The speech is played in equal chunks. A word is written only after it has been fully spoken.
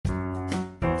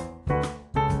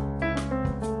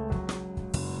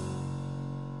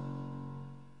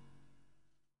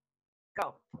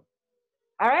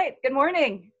All right, good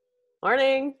morning.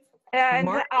 Morning. And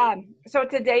so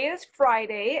today is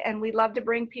Friday, and we love to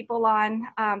bring people on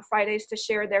Fridays to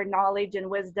share their knowledge and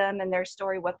wisdom and their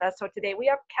story with us. So today we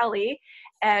have Kelly,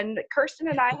 and Kirsten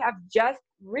and I have just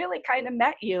really kind of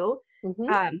met you,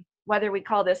 whether we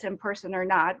call this in person or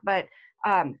not, but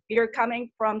you're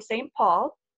coming from St.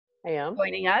 Paul. I am.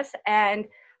 Joining us. And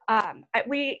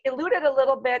we alluded a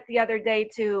little bit the other day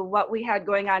to what we had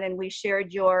going on, and we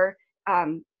shared your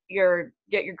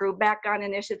Get Your Groove Back On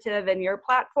initiative and your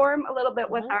platform a little bit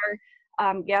with our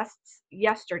guests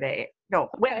Wednesday.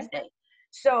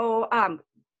 So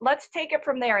let's take it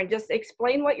from there and just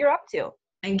explain what you're up to.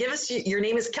 And give us, your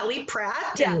name is Kelly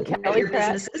Pratt. Yeah, and Kelly your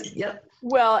Pratt. businesses. Yep.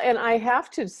 Well, and I have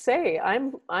to say,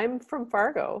 I'm from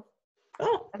Fargo.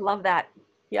 Oh, I love that.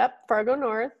 Yep, Fargo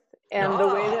North. And the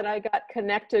way that I got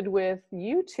connected with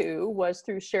you two was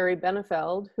through Sherry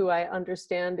Benefeld, who I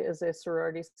understand is a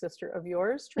sorority sister of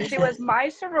yours. She was my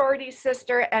sorority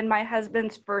sister and my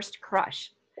husband's first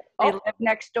crush. They live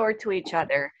next door to each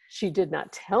other. She did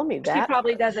not tell me that. She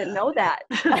probably doesn't know that.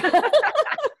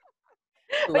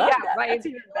 But yeah, right.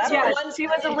 Yeah, she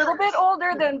was a little bit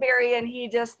older than Barry, and he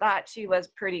just thought she was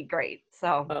pretty great.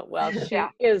 So, well, she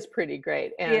is pretty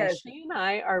great. And she and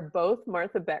I are both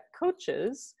Martha Beck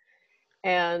coaches.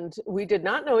 And we did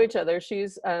not know each other.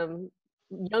 She's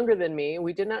younger than me.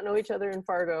 We did not know each other in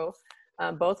Fargo,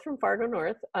 both from Fargo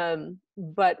North.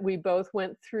 But we both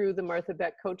went through the Martha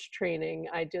Beck coach training.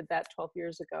 I did that 12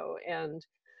 years ago. And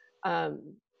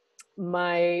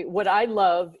what I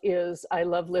love is I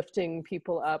love lifting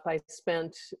people up. I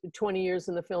spent 20 years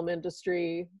in the film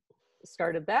industry,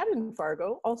 started that in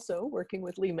Fargo, also working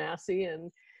with Lee Massey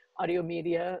and audio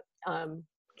media.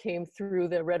 Came through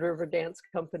the Red River Dance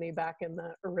Company back in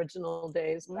the original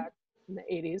days, back in the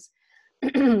 80s.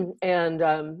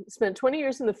 And spent 20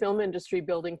 years in the film industry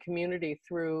building community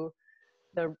through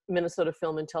the Minnesota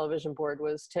Film and Television Board,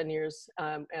 was 10 years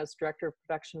as director of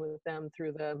production with them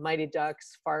through the Mighty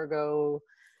Ducks, Fargo,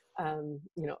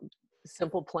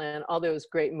 Simple Plan, all those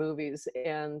great movies.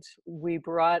 And we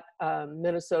brought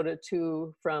Minnesota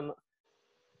from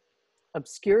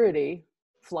obscurity,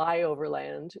 flyover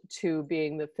land, to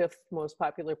being the 5th most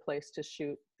popular place to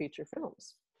shoot feature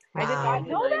films. I did not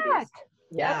know that.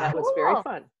 Yeah, that was very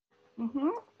fun.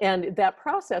 And that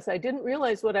process, I didn't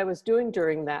realize what I was doing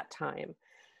during that time,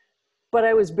 but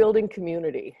I was building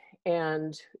community.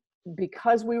 And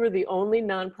because we were the only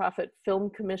nonprofit film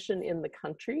commission in the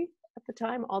country at the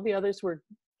time, all the others were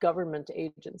government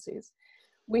agencies,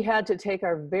 we had to take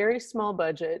our very small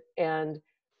budget, and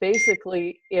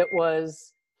basically it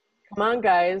was, come on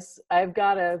guys, I've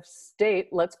got a state,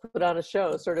 let's put on a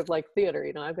show, sort of like theater,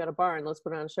 I've got a barn, let's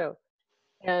put on a show.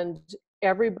 And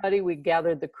everybody, we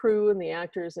gathered the crew and the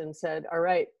actors and said, all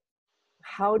right,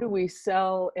 how do we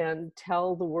sell and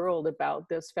tell the world about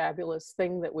this fabulous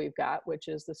thing that we've got, which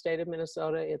is the state of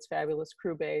Minnesota, its fabulous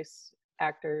crew base,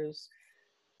 actors,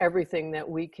 everything that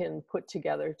we can put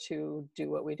together to do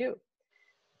what we do.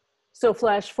 So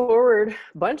flash forward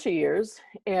a bunch of years,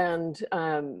 and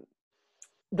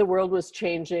the world was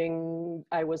changing.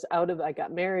 I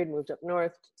got married, moved up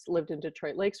north, lived in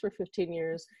Detroit Lakes for 15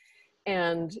 years,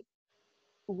 and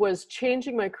was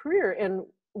changing my career. And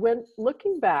when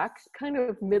looking back, kind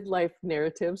of midlife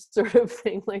narrative sort of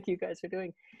thing like you guys are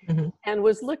doing, and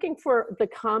was looking for the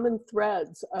common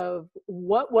threads of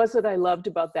what was it I loved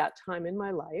about that time in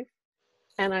my life.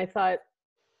 And I thought,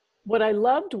 what I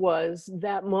loved was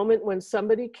that moment when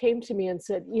somebody came to me and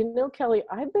said, Kelly,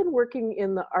 I've been working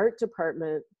in the art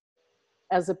department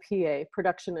as a PA,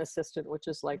 production assistant, which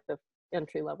is like the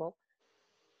entry level,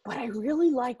 but I really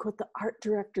like what the art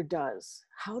director does.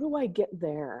 How do I get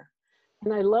there?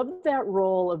 And I love that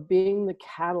role of being the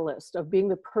catalyst, of being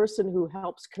the person who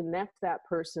helps connect that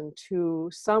person to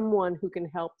someone who can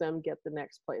help them get the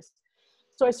next place.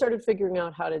 So I started figuring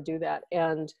out how to do that.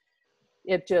 And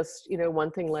it just,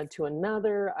 one thing led to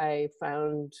another. I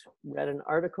read an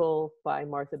article by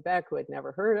Martha Beck, who I'd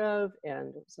never heard of. And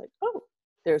it was like, oh,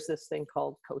 there's this thing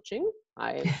called coaching.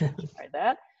 I tried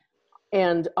that.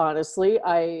 And honestly,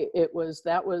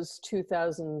 that was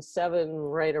 2007,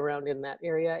 right around in that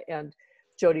area. And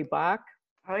Jody Bach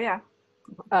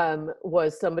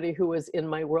was somebody who was in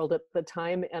my world at the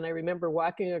time. And I remember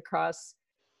walking across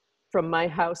from my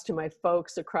house to my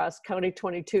folks across County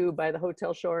 22 by the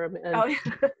Hotel Shoreham,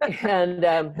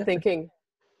 and thinking,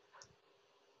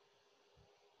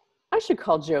 I should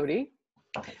call Jody.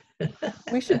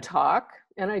 We should talk.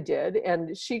 And I did.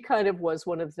 And she kind of was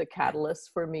one of the catalysts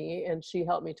for me, and she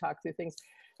helped me talk through things.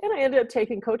 And I ended up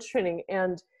taking coach training.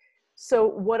 And so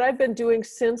what I've been doing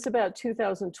since about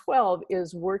 2012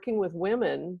 is working with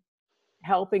women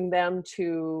helping them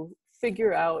to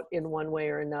figure out in one way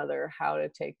or another how to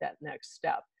take that next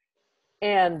step.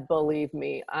 And believe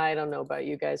me, I don't know about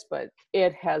you guys, but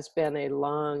it has been a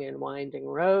long and winding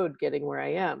road getting where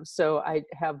I am. So I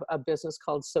have a business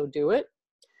called So Do It.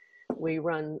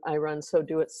 I run So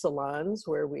Do It salons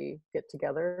where we get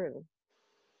together and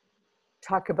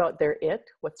talk about their it.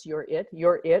 What's your it?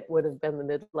 Your it would have been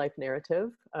the midlife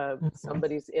narrative.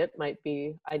 Somebody's it might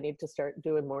be, I need to start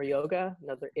doing more yoga.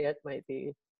 Another it might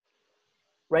be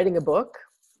writing a book.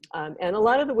 And a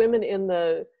lot of the women in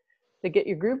the Get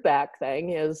Your Groove Back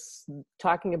thing is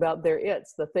talking about their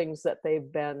it's, the things that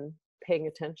they've been paying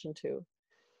attention to.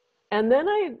 And then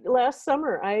last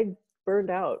summer, I burned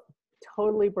out,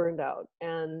 totally burned out.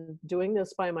 And doing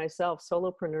this by myself,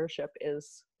 solopreneurship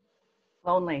is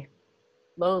lonely,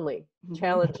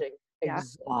 challenging,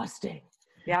 exhausting.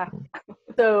 Yeah.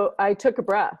 So I took a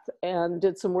breath and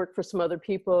did some work for some other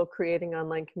people, creating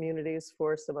online communities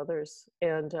for some others.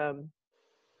 And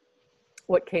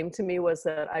what came to me was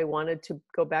that I wanted to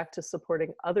go back to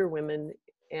supporting other women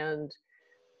and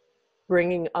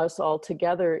bringing us all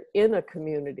together in a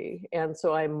community. And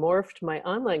so I morphed my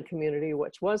online community,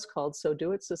 which was called So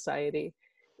Do It Society,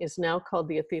 is now called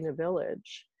the Athena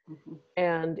Village.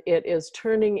 And it is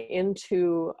turning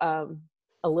into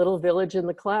a little village in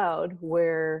the cloud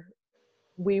where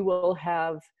we will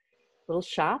have little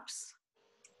shops.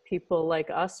 People like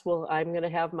us I'm going to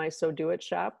have my So Do It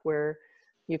shop where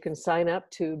you can sign up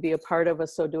to be a part of a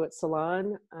So Do It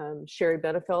salon. Sherry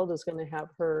Benefeld is going to have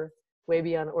her Way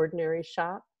Beyond Ordinary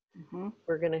shop.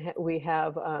 We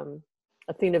have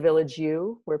Athena Village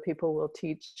U, where people will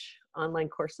teach online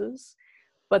courses.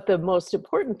 But the most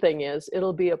important thing is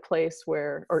it'll be a place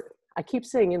where, or I keep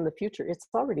saying in the future, it's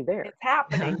already there. It's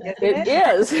happening. It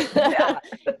is.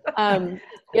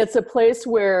 It's a place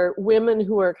where women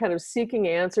who are kind of seeking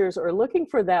answers or looking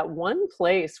for that one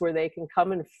place where they can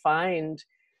come and find,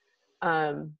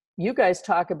 you guys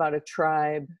talk about a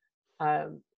tribe.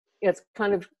 It's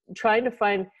kind of trying to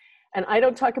find, and I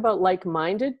don't talk about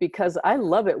like-minded because I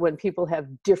love it when people have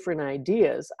different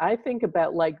ideas. I think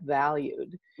about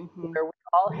like-valued, where we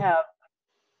all have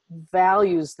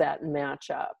values that match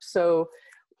up. So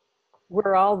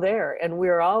we're all there and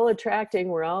we're all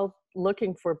we're all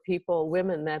looking for people,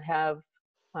 women that have,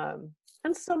 and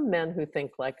some men who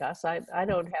think like us. I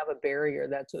don't have a barrier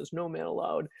that says no men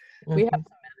allowed. We have some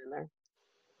men in there.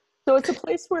 So it's a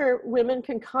place where women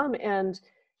can come, and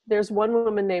there's one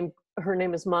woman her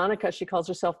name is Monica. She calls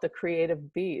herself the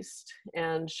Creative Beast,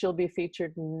 and she'll be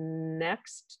featured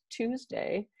next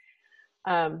Tuesday.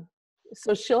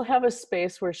 So she'll have a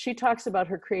space where she talks about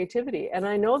her creativity. And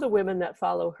I know the women that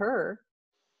follow her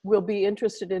will be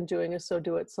interested in doing a So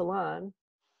Do It salon,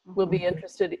 will be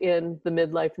interested in the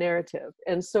midlife narrative.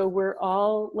 And so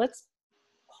let's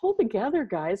pull together,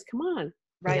 guys. Come on.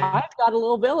 Right. I've got a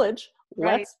little village.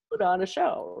 Let's put on a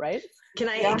show, right? Can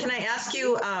I ask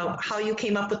you how you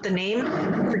came up with the name?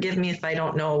 Forgive me if I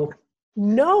don't know.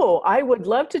 No, I would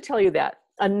love to tell you that.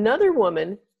 Another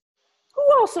woman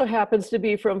who also happens to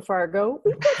be from Fargo.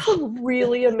 We've got some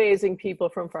really amazing people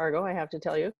from Fargo, I have to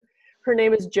tell you. Her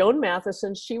name is Joan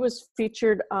Matheson. She was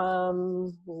featured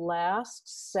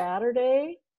last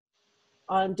Saturday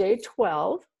on day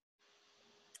 12.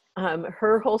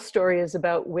 Her whole story is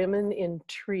about women in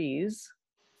trees.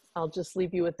 I'll just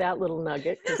leave you with that little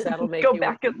nugget because that'll make Go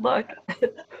back and look.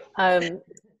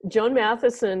 Joan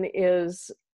Matheson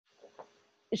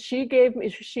she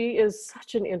is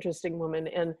such an interesting woman,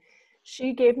 and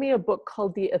she gave me a book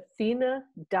called The Athena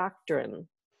Doctrine.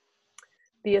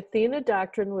 The Athena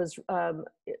Doctrine was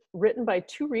written by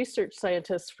two research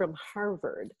scientists from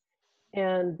Harvard.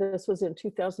 And this was in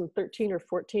 2013 or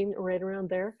 14, right around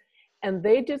there. And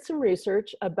they did some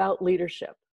research about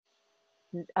leadership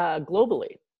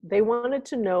globally. They wanted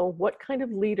to know what kind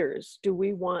of leaders do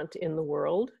we want in the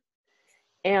world.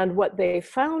 And what they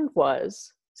found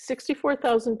was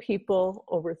 64,000 people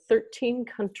over 13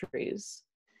 countries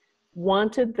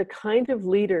wanted the kind of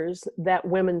leaders that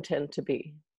women tend to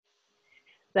be.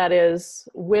 That is,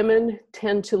 women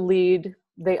tend to lead,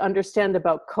 they understand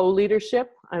about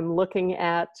co-leadership. I'm looking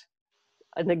at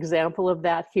an example of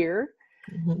that here.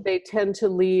 Mm-hmm. They tend to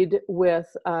lead with,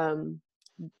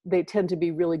 they tend to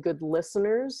be really good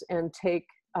listeners and take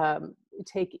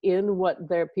in what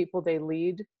their people they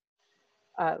lead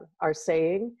are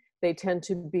saying. They tend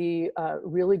to be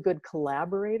really good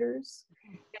collaborators.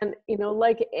 And, you know,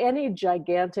 like any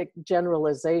gigantic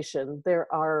generalization, there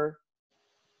are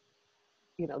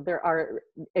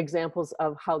examples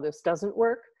of how this doesn't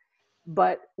work.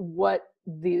 But what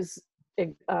these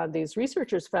these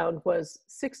researchers found was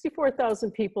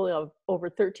 64,000 people of over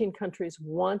 13 countries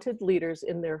wanted leaders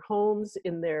in their homes,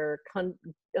 in their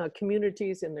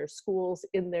communities, in their schools,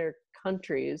 in their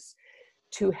countries,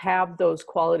 to have those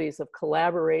qualities of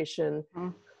collaboration,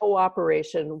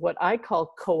 cooperation, what I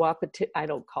call I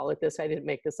don't call it this, I didn't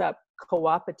make this up,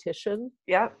 coopetition,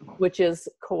 which is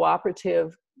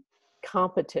cooperative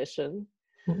competition.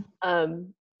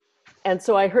 And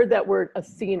so I heard that word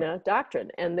Athena doctrine,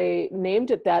 and they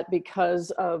named it that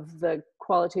because of the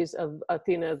qualities of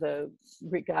Athena, the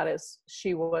Greek goddess.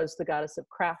 She was the goddess of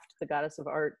craft, the goddess of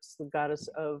arts, the goddess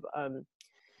of,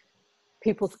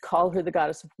 people call her the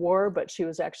goddess of war, but she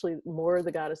was actually more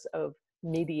the goddess of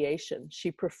mediation.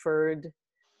 She preferred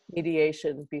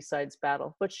mediation besides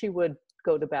battle, but she would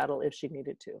go to battle if she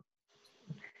needed to.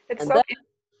 It's so,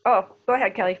 oh, go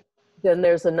ahead, Kelly. Then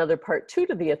there's another part 2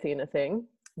 to the Athena thing.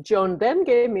 Joan then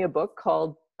gave me a book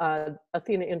called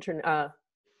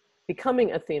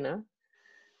Becoming Athena,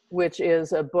 which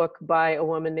is a book by a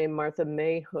woman named Martha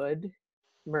Mayhood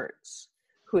Mertz,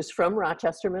 who is from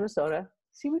Rochester, Minnesota.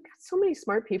 See, we've got so many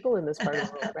smart people in this part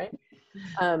of the world, right?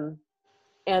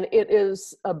 And it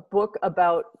is a book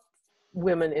about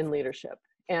women in leadership.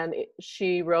 And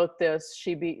she wrote this,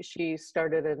 she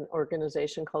started an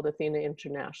organization called Athena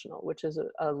International, which is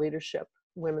a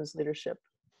women's leadership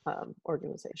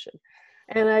organization.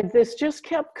 And this just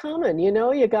kept coming,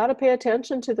 you got to pay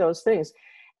attention to those things.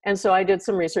 And so I did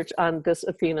some research on this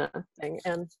Athena thing,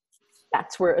 and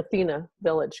that's where Athena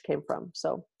Village came from.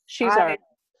 So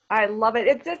I love it.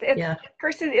 It's just,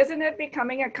 Kirsten, isn't it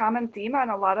becoming a common theme on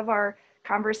a lot of our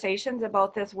conversations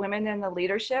about this women in the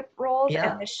leadership roles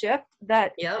and the shift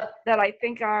that I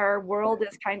think our world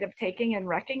is kind of taking and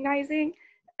recognizing.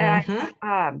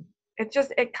 And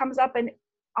it comes up in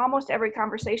almost every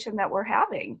conversation that we're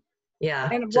having.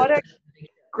 And what a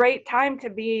great time to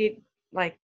be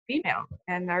like female,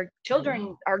 and our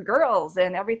children, our girls,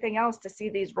 and everything else, to see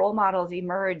these role models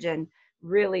emerge and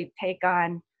really take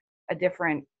on a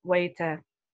different way to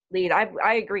lead.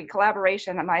 I agree.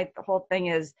 Collaboration. And the whole thing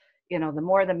is, the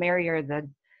more the merrier.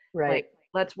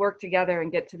 Let's work together and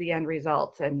get to the end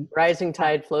result. And rising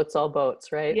tide floats all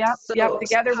boats, right?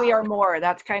 Together we are more.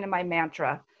 That's kind of my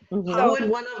mantra. How would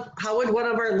one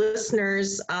of our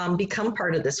listeners become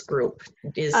part of this group?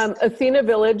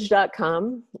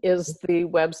 AthenaVillage.com is the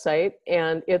website,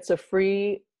 and it's a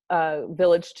free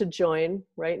village to join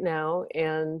right now.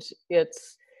 And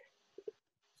it's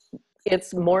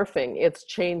morphing, it's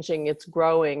changing, it's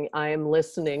growing. I am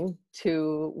listening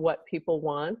to what people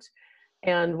want.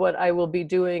 And what I will be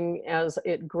doing as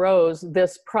it grows,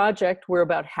 this project, we're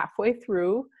about halfway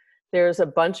through. There's a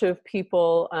bunch of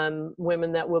people,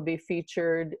 women that will be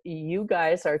featured. You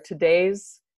guys are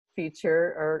today's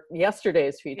feature, or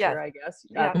yesterday's feature, I guess,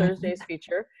 Thursday's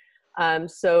feature.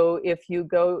 So if you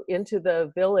go into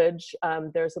the village,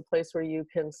 there's a place where you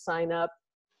can sign up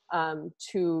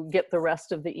to get the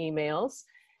rest of the emails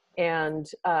and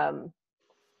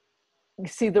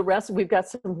see the rest. We've got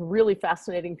some really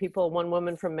fascinating people. One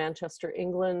woman from Manchester,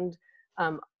 England,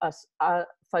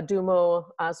 Fadumo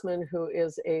Osman, who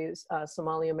is a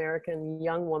Somali American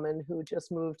young woman who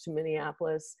just moved to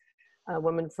Minneapolis, a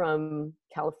woman from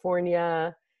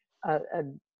California,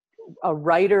 a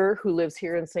writer who lives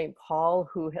here in St. Paul,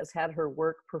 who has had her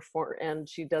work performed, and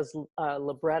she does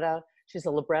libretto. She's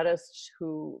a librettist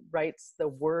who writes the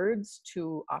words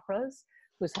to operas,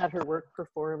 who's had her work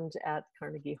performed at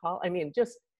Carnegie Hall. I mean,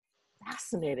 just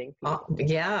fascinating people.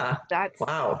 That's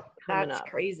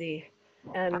crazy.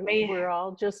 And we're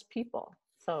all just people.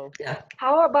 So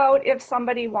how about if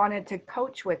somebody wanted to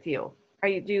coach with you? Are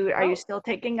you still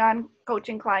taking on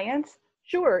coaching clients?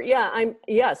 Sure. Yeah,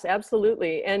 yes,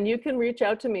 absolutely. And you can reach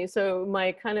out to me. So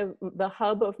the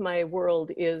hub of my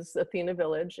world is Athena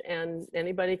Village, and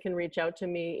anybody can reach out to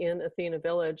me in Athena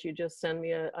Village. You just send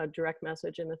me a direct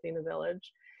message in Athena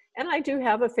Village. And I do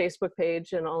have a Facebook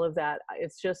page and all of that.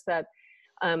 It's just that,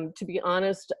 to be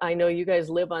honest, I know you guys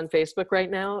live on Facebook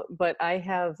right now, but I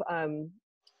have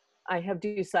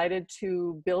decided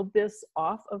to build this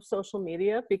off of social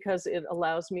media because it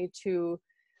allows me to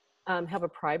have a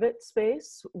private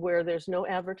space where there's no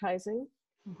advertising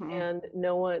and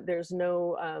no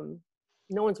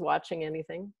one's watching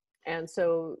anything. And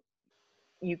so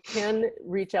you can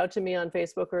reach out to me on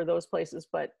Facebook or those places,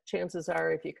 but chances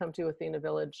are if you come to Athena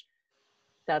Village,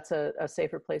 that's a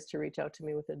safer place to reach out to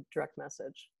me with a direct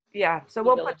message. Yeah, so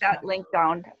we'll put that link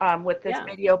down with this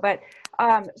video. But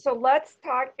so let's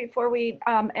talk before we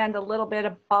end a little bit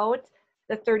about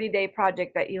the 30-day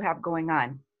project that you have going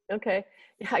on. Okay.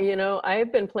 Yeah,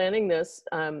 I've been planning this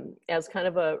as kind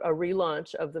of a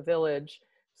relaunch of the village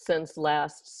since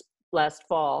last last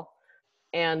fall.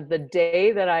 And the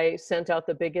day that I sent out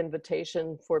the big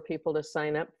invitation for people to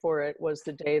sign up for it was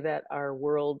the day that our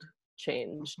world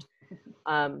changed.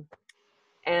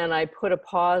 And I put a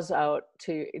pause out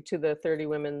to the 30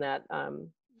 women that,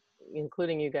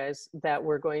 including you guys, that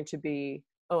were going to be,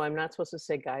 oh, I'm not supposed to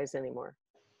say guys anymore.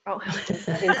 Oh.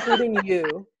 Including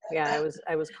you. Yeah,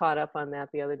 I was caught up on that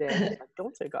the other day. I was like,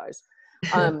 don't say guys.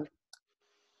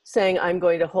 Saying I'm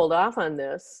going to hold off on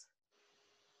this.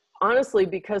 Honestly,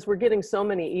 because we're getting so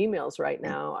many emails right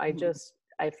now, I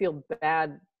feel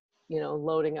bad,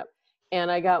 loading up. And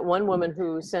I got one woman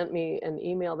who sent me an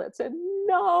email that said,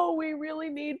 no, we really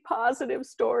need positive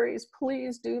stories.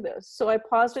 Please do this. So I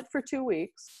paused it for 2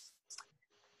 weeks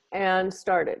and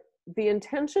started. The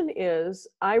intention is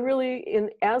I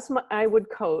would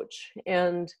coach,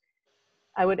 and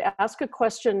I would ask a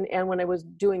question. And when I was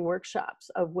doing workshops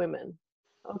of women,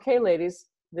 okay, ladies,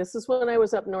 this is when I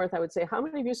was up north, I would say, how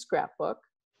many of you scrapbook?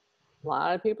 A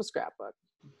lot of people scrapbook.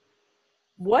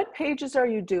 What pages are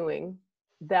you doing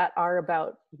that are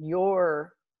about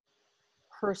your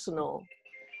personal,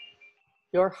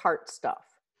 your heart stuff?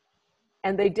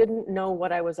 And they didn't know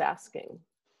what I was asking.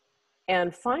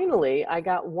 And finally, I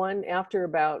got one after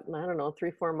about,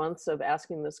 3-4 months of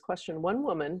asking this question. One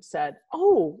woman said,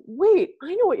 oh, wait,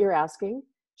 I know what you're asking.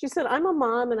 She said, I'm a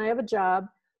mom and I have a job,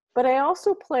 but I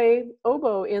also play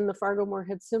oboe in the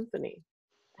Fargo-Moorhead Symphony.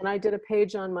 And I did a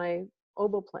page on my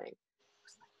oboe playing. I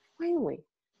was like, finally,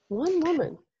 one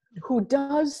woman who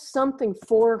does something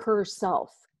for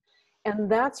herself. And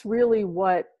that's really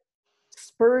what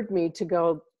spurred me to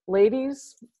go,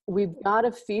 ladies, we've got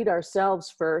to feed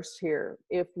ourselves first here.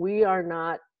 If we are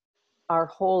not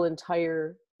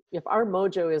if our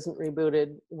mojo isn't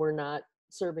rebooted, we're not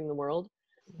serving the world.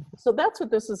 So that's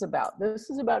what this is about. This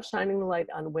is about shining the light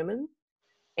on women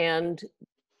and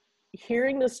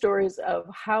hearing the stories of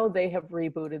how they have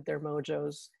rebooted their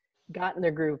mojos, gotten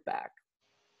their groove back.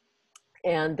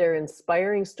 And they're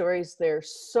inspiring stories. They're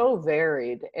so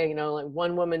varied. And, like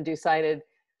one woman decided,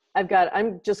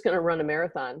 I'm just going to run a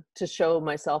marathon to show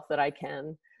myself that I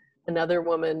can. Another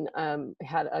woman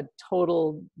had a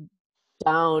total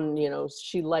down,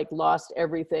 she lost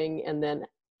everything. And then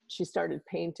she started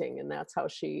painting, and that's how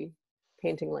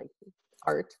painting like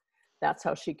art. That's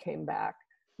how she came back.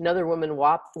 Another woman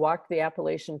walked the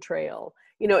Appalachian Trail.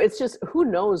 It's just, who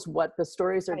knows what the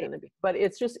stories are going to be, but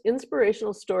it's just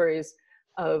inspirational stories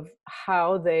of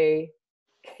how they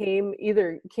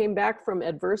either came back from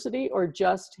adversity or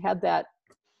just had that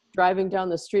driving down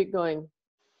the street going,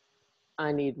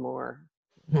 I need more.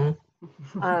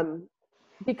 Mm-hmm.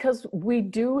 Because we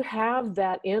do have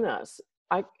that in us.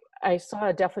 I saw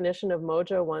a definition of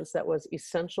mojo once that was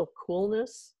essential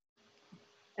coolness.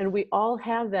 And we all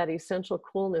have that essential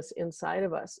coolness inside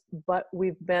of us, but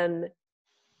we've been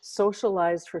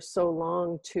socialized for so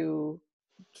long to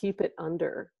keep it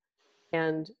under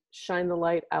and shine the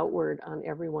light outward on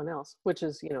everyone else, which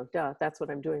is, that's what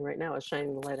I'm doing right now, is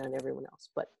shining the light on everyone else.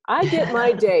 But I get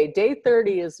my day. Day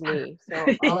 30 is me. So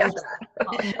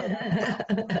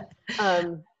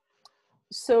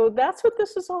so that's what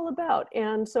this is all about.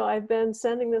 And so I've been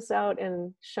sending this out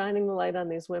and shining the light on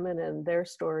these women and their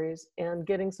stories and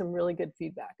getting some really good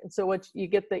feedback. And so you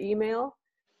get the email,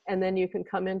 and then you can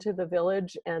come into the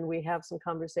village and we have some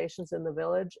conversations in the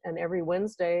village. And every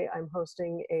Wednesday I'm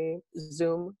hosting a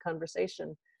Zoom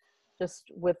conversation just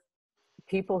with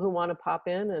people who want to pop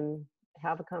in and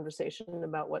have a conversation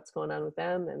about what's going on with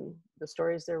them and the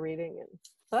stories they're reading. And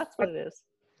so that's what it is.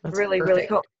 That's really, perfect. really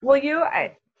cool.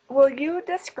 Will you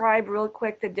describe real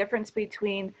quick the difference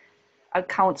between a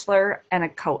counselor and a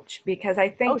coach? Because I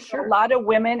think for a lot of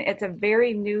women, it's a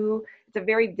very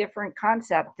different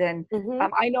concept. And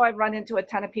I know I've run into a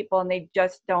ton of people and they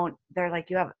just don't, they're like,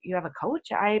 you have a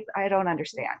coach? I don't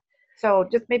understand. So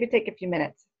just maybe take a few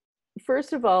minutes.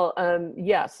 First of all,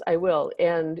 yes, I will.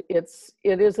 And it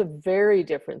is a very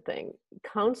different thing.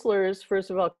 Counselors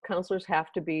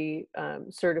have to be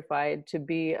certified. To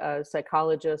be a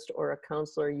psychologist or a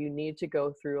counselor, you need to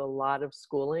go through a lot of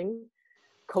schooling.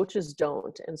 Coaches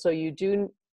don't. And so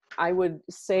I would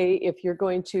say, if you're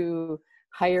going to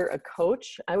hire a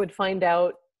coach, I would find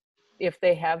out if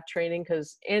they have training,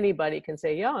 because anybody can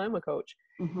say, yeah, I'm a coach.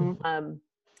 Mm-hmm.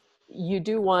 You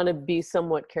do want to be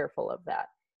somewhat careful of that.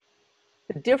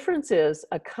 The difference is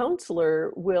a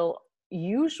counselor will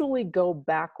usually go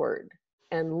backward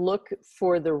and look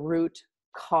for the root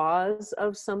cause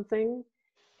of something.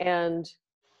 And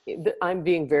I'm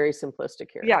being very simplistic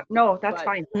here. Yeah, no, that's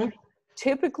fine.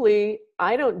 Typically,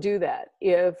 I don't do that.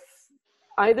 If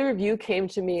either of you came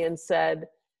to me and said,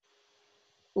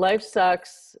 life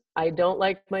sucks, I don't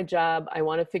like my job, I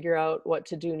want to figure out what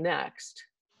to do next,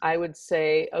 I would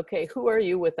say, okay, who are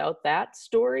you without that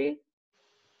story?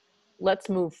 Let's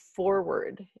move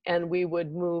forward. And we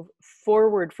would move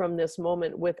forward from this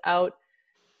moment without,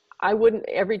 I wouldn't,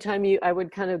 every time I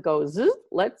would kind of go,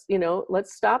 let's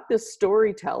stop this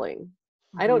storytelling.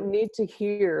 Mm-hmm. I don't need to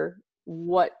hear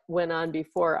what went on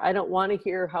before. I don't want to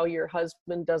hear how your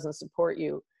husband doesn't support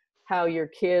you, how your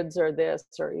kids are this,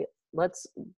 or let's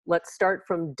start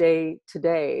from day to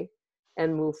day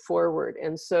and move forward.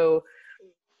 And so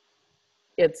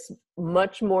it's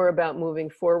much more about moving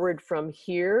forward from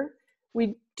here.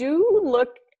 We do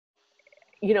look,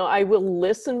 I will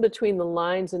listen between the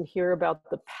lines and hear about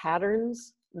the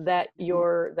patterns that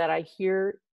I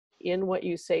hear in what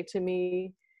you say to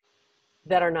me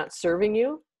that are not serving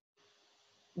you.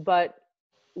 But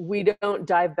we don't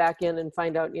dive back in and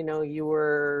find out, you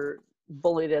were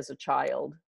bullied as a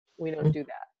child. We don't do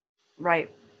that. Right.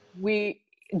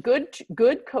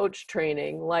 Good coach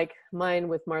training, like mine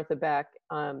with Martha Beck,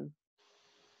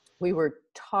 we were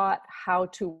taught how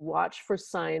to watch for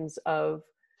signs of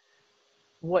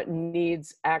what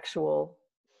needs actual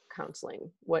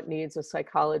counseling, what needs a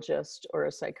psychologist or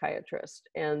a psychiatrist.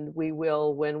 And we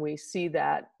will, when we see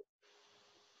that,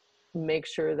 make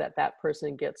sure that that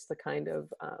person gets the kind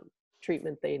of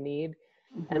treatment they need.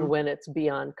 Mm-hmm. And when it's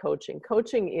beyond coaching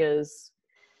is,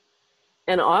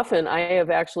 and often I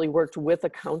have actually worked with a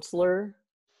counselor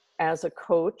as a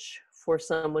coach for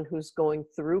someone who's going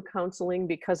through counseling,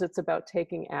 because it's about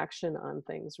taking action on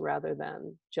things rather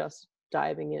than just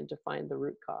diving in to find the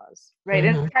root cause. Right.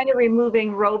 Mm-hmm. And kind of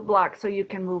removing roadblocks so you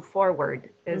can move forward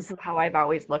is mm-hmm. how I've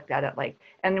always looked at it.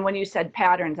 And when you said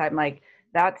patterns, I'm like,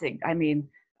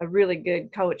 a really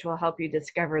good coach will help you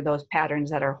discover those patterns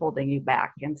that are holding you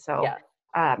back. And so,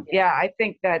 I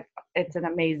think that it's an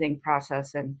amazing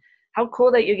process, and how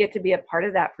cool that you get to be a part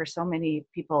of that for so many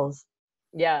people's.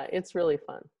 Yeah, it's really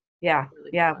fun. Yeah.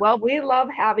 Really fun. Well, we love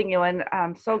having you, and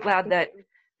I'm so glad that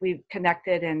we've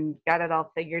connected and got it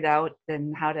all figured out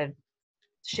and how to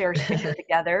share things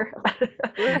together.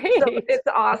 Right. So it's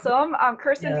awesome.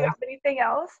 Kirsten, do you have anything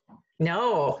else?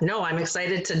 No, I'm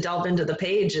excited to delve into the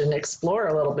page and explore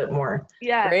a little bit more.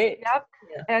 Yes. Great. Yep.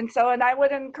 Yeah. And I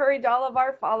would encourage all of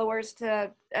our followers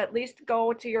to at least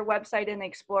go to your website and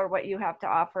explore what you have to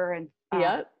offer, and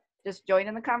just join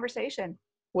in the conversation.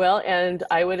 Well, and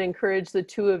I would encourage the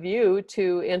two of you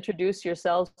to introduce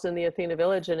yourselves in the Athena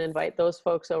Village and invite those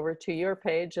folks over to your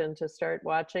page and to start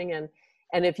watching.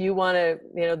 And if you want to,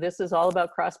 this is all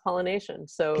about cross-pollination.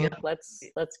 So let's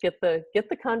get the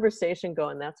conversation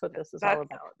going. That's what this is all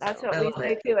about. That's what we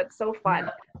say too. It's so fun.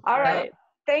 All right.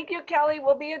 Thank you, Kelly.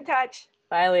 We'll be in touch.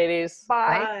 Bye, ladies.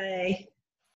 Bye.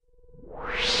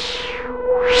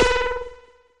 Bye.